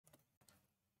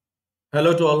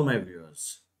Hello to all my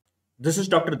viewers. This is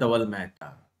Dr. Dhaval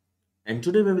Maheta, and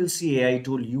today we will see AI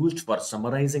tool used for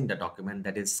summarizing the document,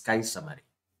 that is SciSummary.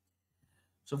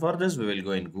 So for this, we will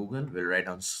go in Google, we'll write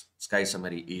on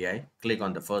SciSummary AI, click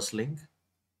on the first link.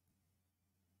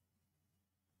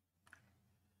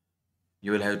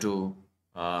 You will have to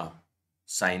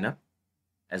sign up.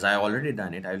 As I already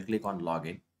done it, I will click on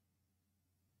login.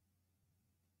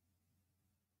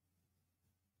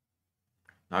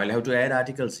 Now I'll have to add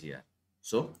articles here.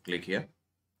 So click here,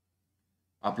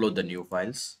 upload the new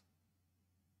files.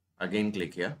 Again,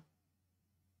 click here.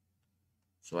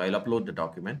 So I'll upload the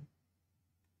document,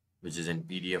 which is in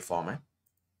PDF format.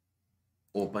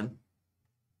 Open.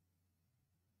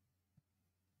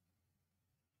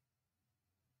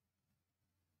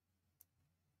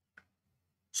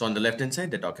 So on the left hand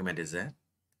side, the document is there.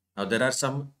 Now there are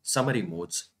some summary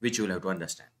modes which you will have to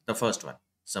understand. The first one,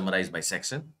 summarize by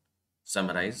section,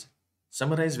 summarize,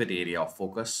 summarize with area of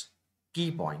focus,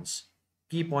 key points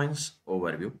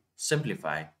overview,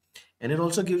 simplify, and it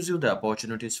also gives you the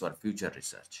opportunities for future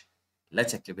research.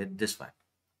 Let's activate this one.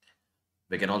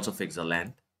 We can also fix the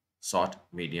length, short,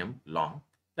 medium, long.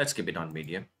 Let's keep it on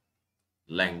medium.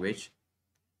 Language,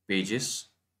 pages,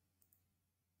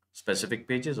 specific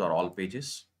pages or all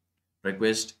pages.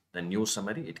 Request the new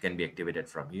summary. It can be activated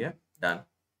from here. Done.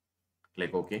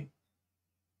 Click OK.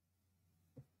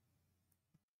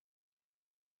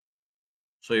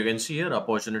 So you can see here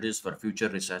opportunities for future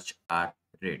research are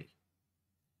ready.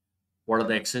 What are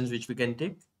the actions which we can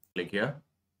take? Click here.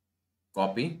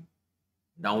 Copy.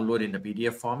 Download in the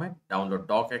PDF format. Download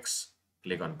docx.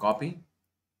 Click on copy.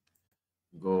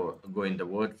 Go in the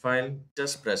Word file.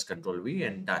 Just press Ctrl V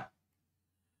and done.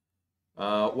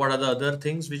 What are the other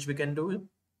things which we can do?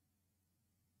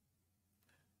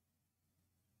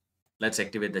 Let's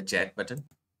activate the chat button.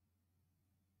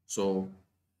 So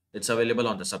it's available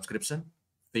on the subscription.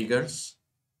 Figures.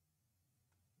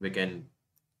 We can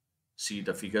see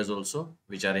the figures also,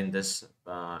 which are in this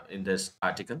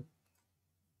article.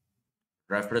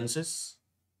 References.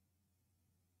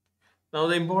 Now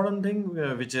the important thing,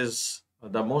 which is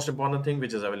the most important thing,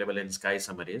 which is available in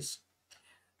SciSummary is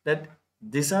that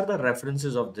these are the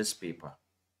references of this paper,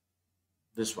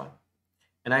 this one,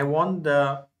 and I want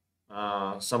the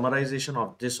summarization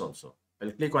of this also.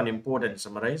 I'll click on import and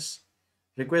summarize,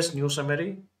 request new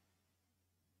summary,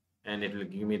 and it will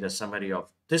give me the summary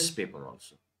of this paper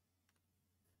also.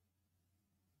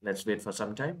 Let's wait for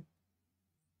some time.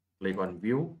 Click on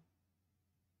view.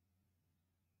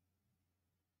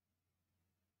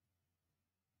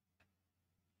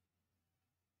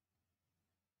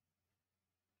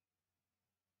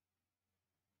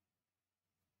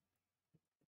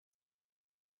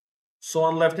 So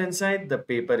on left hand side, the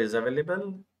paper is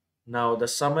available. Now the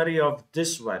summary of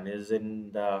this one is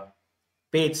in the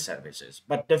page services,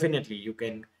 but definitely you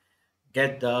can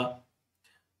get the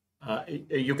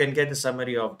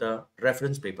summary of the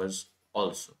reference papers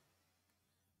also.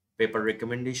 Paper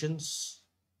recommendations.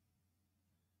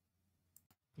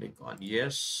 Click on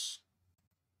yes.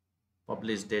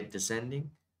 Publish date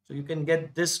descending. So you can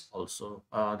get this also.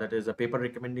 That is the paper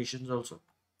recommendations also.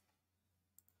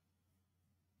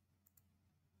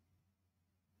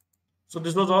 So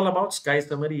this was all about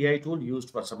SciSummary AI tool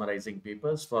used for summarizing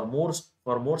papers. For more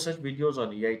such videos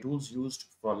on AI tools used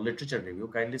for literature review,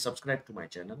 kindly subscribe to my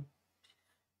channel.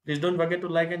 Please don't forget to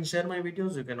like and share my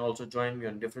videos. You can also join me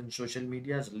on different social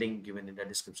medias, link given in the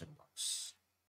description box.